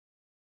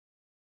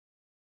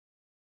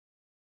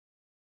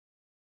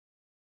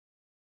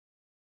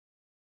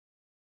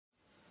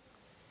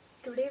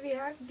Today we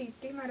have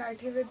Deepti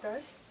Marathi with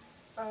us.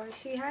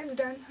 She has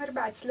done her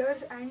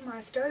bachelor's and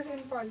master's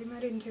in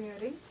polymer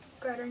engineering.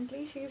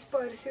 Currently she is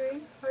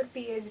pursuing her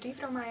PhD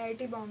from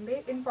IIT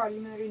Bombay in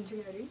polymer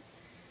engineering.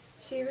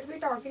 She will be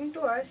talking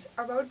to us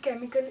about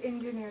chemical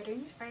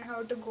engineering and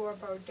how to go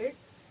about it.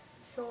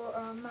 So,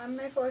 ma'am,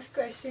 my first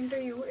question to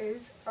you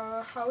is,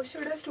 how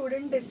should a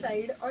student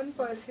decide on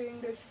pursuing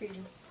this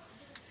field?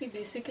 See,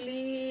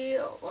 basically,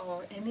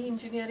 any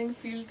engineering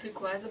field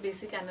requires a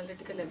basic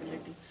analytical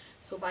ability.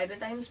 So, by the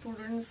time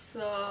students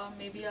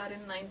maybe are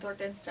in 9th or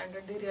 10th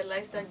standard, they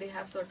realize that they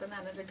have certain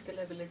analytical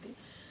ability.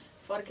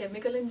 For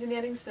chemical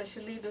engineering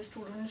especially, the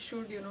students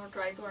should,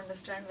 try to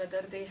understand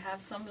whether they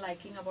have some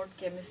liking about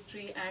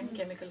chemistry and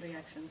chemical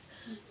reactions.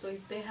 So,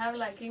 if they have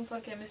liking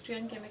for chemistry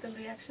and chemical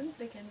reactions,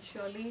 they can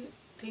surely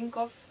think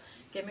of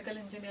chemical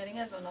engineering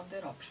as one of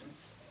their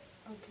options.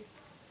 Okay.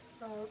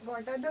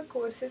 What are the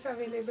courses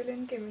available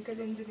in chemical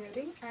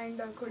engineering,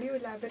 and could you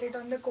elaborate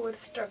on the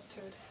course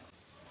structures?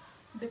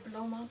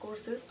 Diploma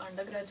courses,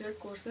 undergraduate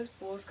courses,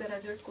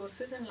 postgraduate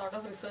courses, and lot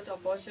of research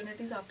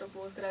opportunities after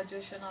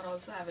post-graduation are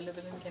also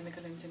available in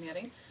chemical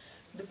engineering.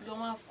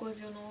 Diploma, of course,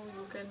 you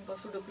can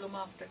pursue diploma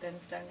after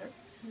 10th standard,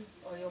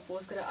 or your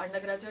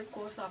undergraduate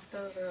course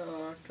after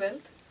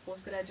 12th,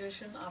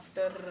 post-graduation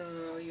after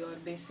your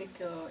basic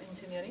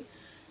engineering.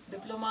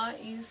 Diploma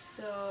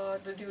is,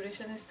 the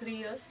duration is 3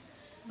 years,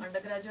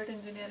 undergraduate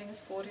engineering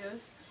is 4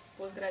 years,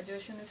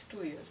 post-graduation is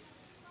 2 years.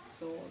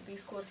 So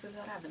these courses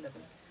are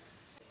available.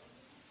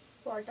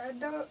 What are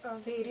the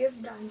various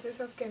branches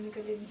of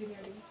chemical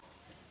engineering?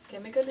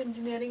 Chemical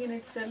engineering in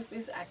itself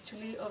is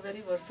actually a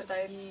very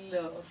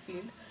versatile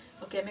field.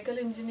 A chemical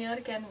engineer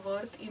can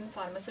work in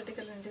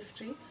pharmaceutical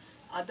industry.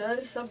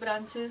 Other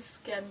sub-branches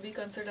can be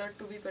considered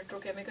to be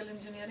petrochemical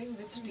engineering,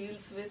 which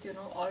deals with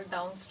all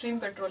downstream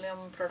petroleum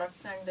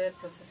products and their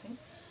processing.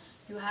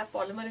 You have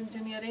polymer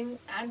engineering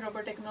and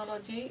rubber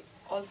technology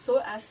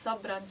also as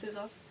sub-branches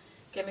of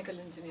chemical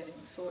engineering.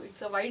 So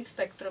it's a wide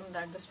spectrum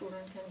that the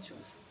student can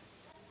choose.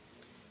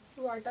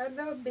 What are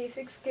the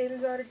basic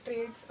skills or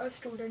traits a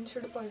student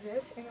should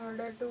possess in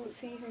order to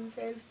see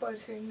himself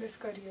pursuing this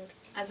career?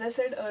 As I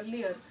said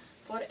earlier,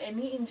 for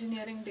any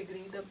engineering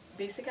degree, the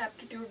basic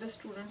aptitude the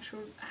student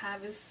should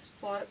have is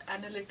for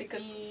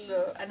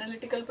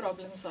analytical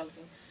problem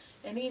solving.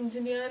 Any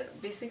engineer,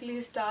 basically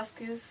his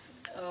task is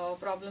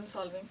problem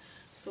solving.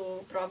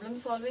 So problem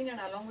solving, and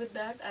along with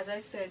that, as I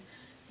said,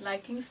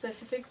 liking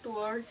specific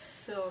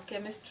towards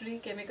chemistry,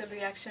 chemical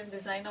reaction,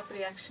 design of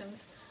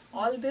reactions.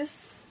 All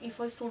this,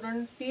 if a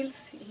student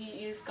feels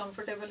he is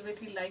comfortable with,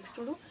 he likes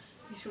to do,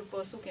 he should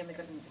pursue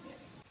chemical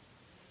engineering.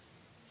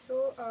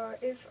 So,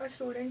 if a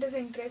student is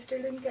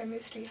interested in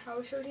chemistry,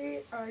 how should he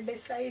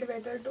decide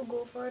whether to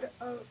go for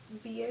a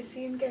BSc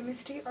in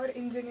chemistry or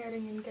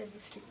engineering in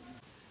chemistry?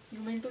 You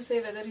mean to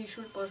say whether he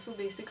should pursue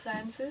basic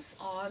sciences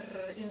or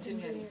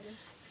engineering?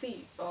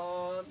 See,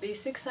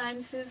 basic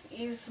sciences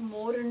is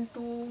more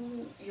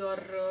into your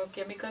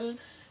chemical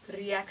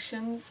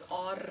reactions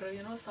or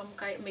some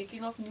kind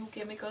making of new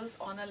chemicals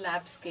on a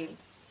lab scale.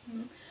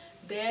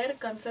 Their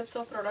concepts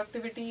of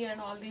productivity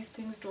and all these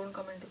things don't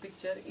come into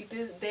picture. It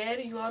is there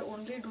you are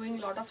only doing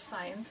a lot of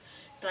science,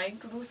 trying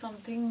to do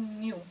something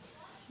new.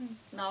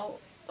 Now,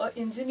 an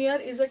engineer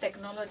is a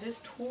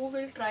technologist who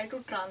will try to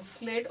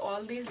translate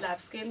all these lab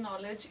scale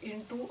knowledge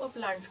into a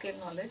plant scale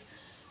knowledge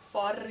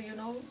for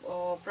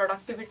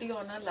productivity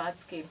on a large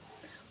scale.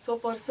 So, a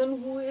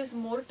person who is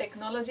more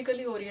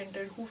technologically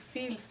oriented, who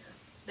feels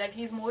that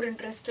he is more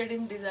interested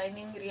in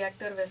designing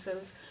reactor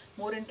vessels,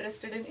 more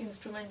interested in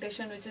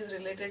instrumentation which is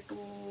related to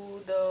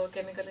the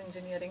chemical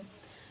engineering,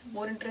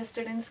 more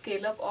interested in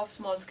scale up of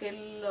small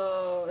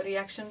scale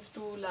reactions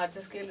to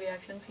larger scale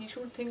reactions, he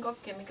should think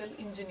of chemical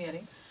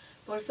engineering.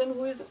 Person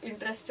who is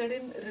interested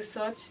in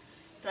research,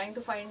 trying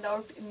to find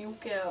out new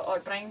or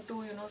trying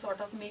to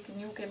sort of make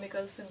new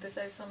chemicals,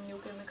 synthesize some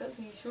new chemicals,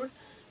 he should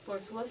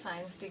pursue a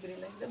science degree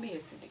like the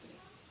BSc degree.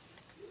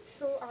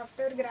 So,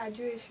 after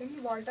graduation,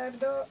 what are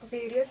the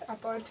various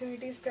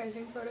opportunities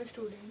present for a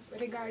student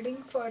regarding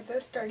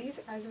further studies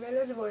as well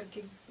as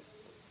working?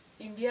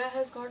 India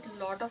has got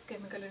a lot of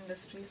chemical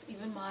industries.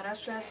 Even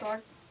Maharashtra has got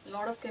a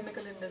lot of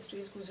chemical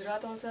industries.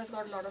 Gujarat also has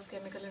got a lot of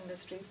chemical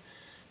industries.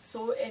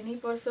 So any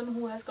person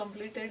who has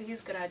completed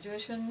his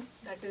graduation,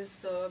 that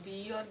is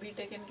BE or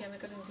BTech in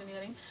chemical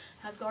engineering,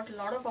 has got a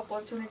lot of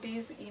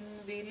opportunities in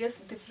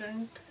various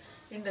different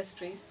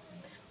industries.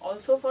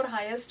 Also for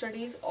higher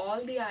studies, all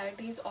the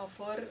IITs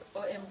offer a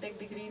MTech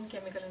degree in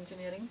chemical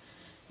engineering.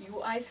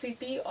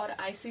 UICT or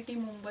ICT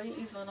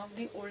Mumbai is one of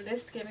the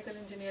oldest chemical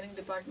engineering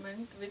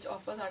department which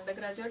offers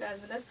undergraduate as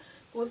well as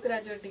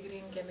postgraduate degree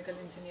in chemical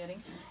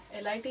engineering.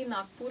 LIT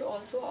Nagpur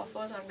also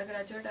offers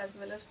undergraduate as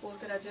well as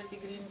postgraduate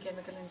degree in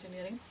chemical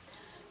engineering.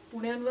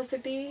 Pune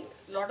University,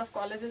 lot of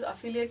colleges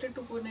affiliated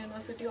to Pune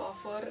University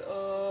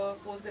offer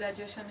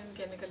post-graduation in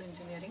chemical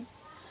engineering.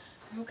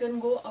 You can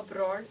go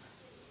abroad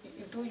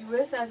to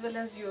US as well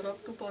as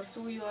Europe to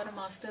pursue your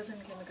masters in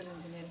chemical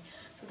engineering.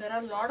 So there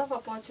are a lot of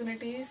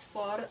opportunities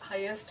for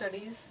higher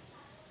studies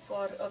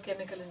for a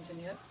chemical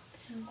engineer.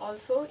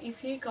 Also, if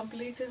he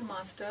completes his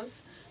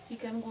masters, he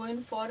can go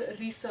in for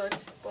research,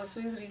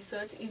 pursue his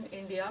research in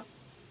India.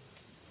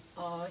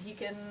 He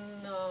can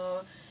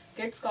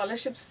get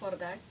scholarships for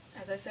that.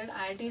 As I said,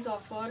 IITs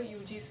offer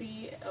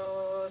UGC,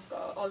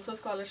 also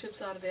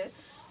scholarships are there.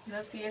 You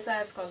have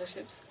CSIR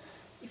scholarships.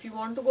 If you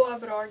want to go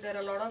abroad, there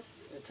are a lot of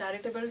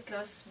charitable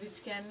trusts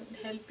which can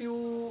help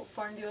you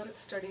fund your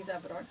studies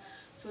abroad.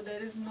 So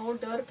there is no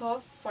dearth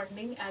of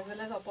funding as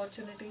well as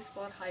opportunities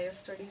for higher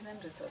studies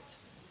and research.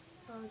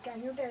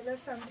 Can you tell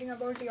us something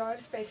about your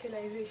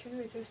specialization,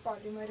 which is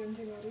polymer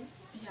engineering?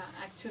 Yeah,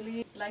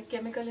 actually, like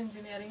chemical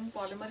engineering,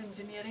 polymer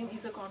engineering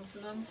is a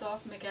confluence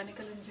of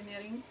mechanical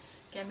engineering,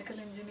 chemical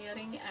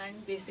engineering,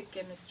 and basic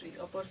chemistry.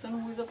 A person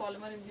who is a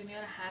polymer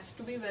engineer has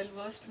to be well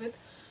versed with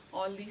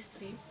all these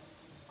three.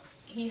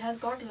 He has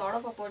got a lot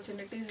of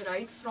opportunities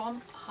right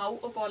from how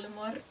a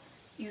polymer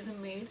is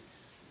made,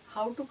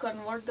 how to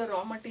convert the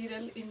raw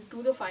material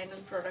into the final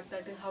product,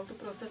 that is how to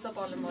process a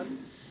polymer.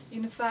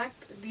 In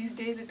fact, these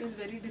days it is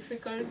very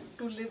difficult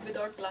to live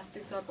without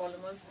plastics or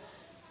polymers.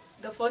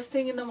 The first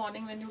thing in the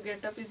morning when you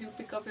get up is you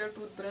pick up your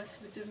toothbrush,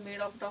 which is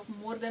made out of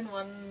more than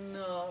one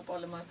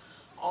polymer.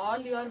 All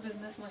your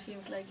business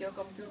machines like your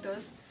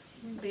computers,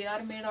 they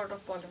are made out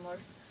of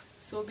polymers.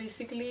 So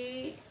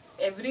basically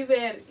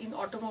everywhere in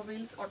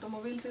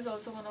automobiles is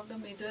also one of the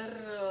major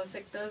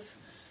sectors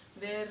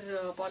where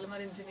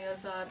polymer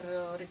engineers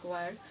are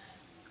required.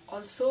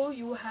 Also,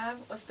 you have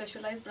a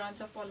specialized branch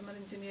of polymer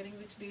engineering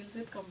which deals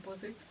with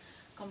composites.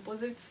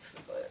 Composites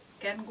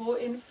can go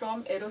in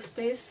from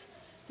aerospace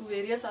to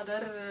various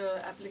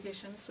other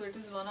applications. So it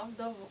is one of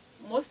the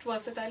most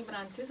versatile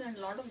branches, and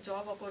a lot of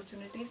job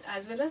opportunities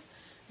as well as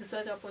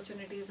research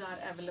opportunities are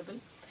available.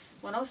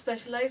 One of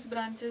specialized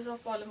branches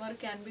of polymer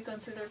can be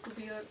considered to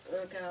be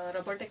a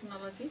rubber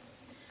technology.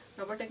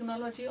 Rubber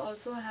technology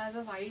also has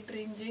a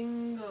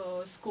wide-ranging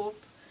scope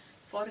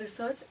for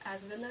research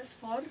as well as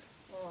for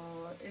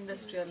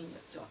industrial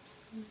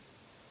jobs.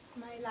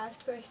 My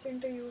last question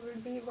to you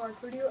would be,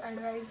 what would you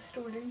advise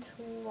students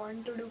who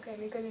want to do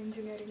chemical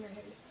engineering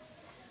ahead?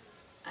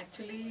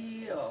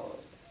 Actually,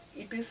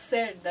 it is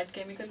said that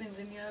chemical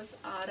engineers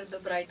are the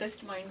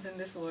brightest minds in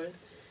this world.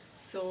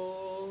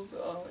 So,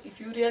 if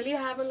you really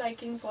have a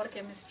liking for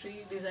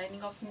chemistry,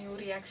 designing of new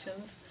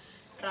reactions,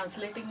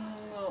 translating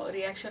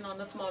reaction on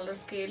a smaller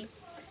scale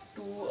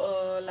to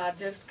a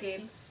larger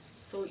scale,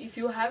 so if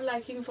you have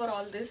liking for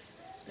all this,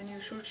 then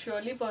you should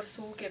surely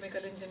pursue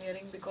chemical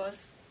engineering,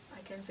 because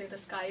I can say the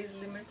sky is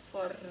limit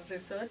for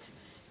research,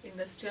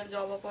 industrial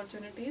job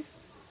opportunities.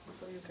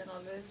 So you can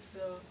always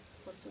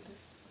pursue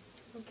this.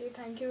 Okay,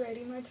 thank you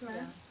very much, ma'am.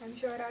 Yeah. I'm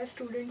sure our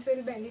students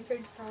will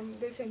benefit from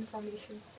this information.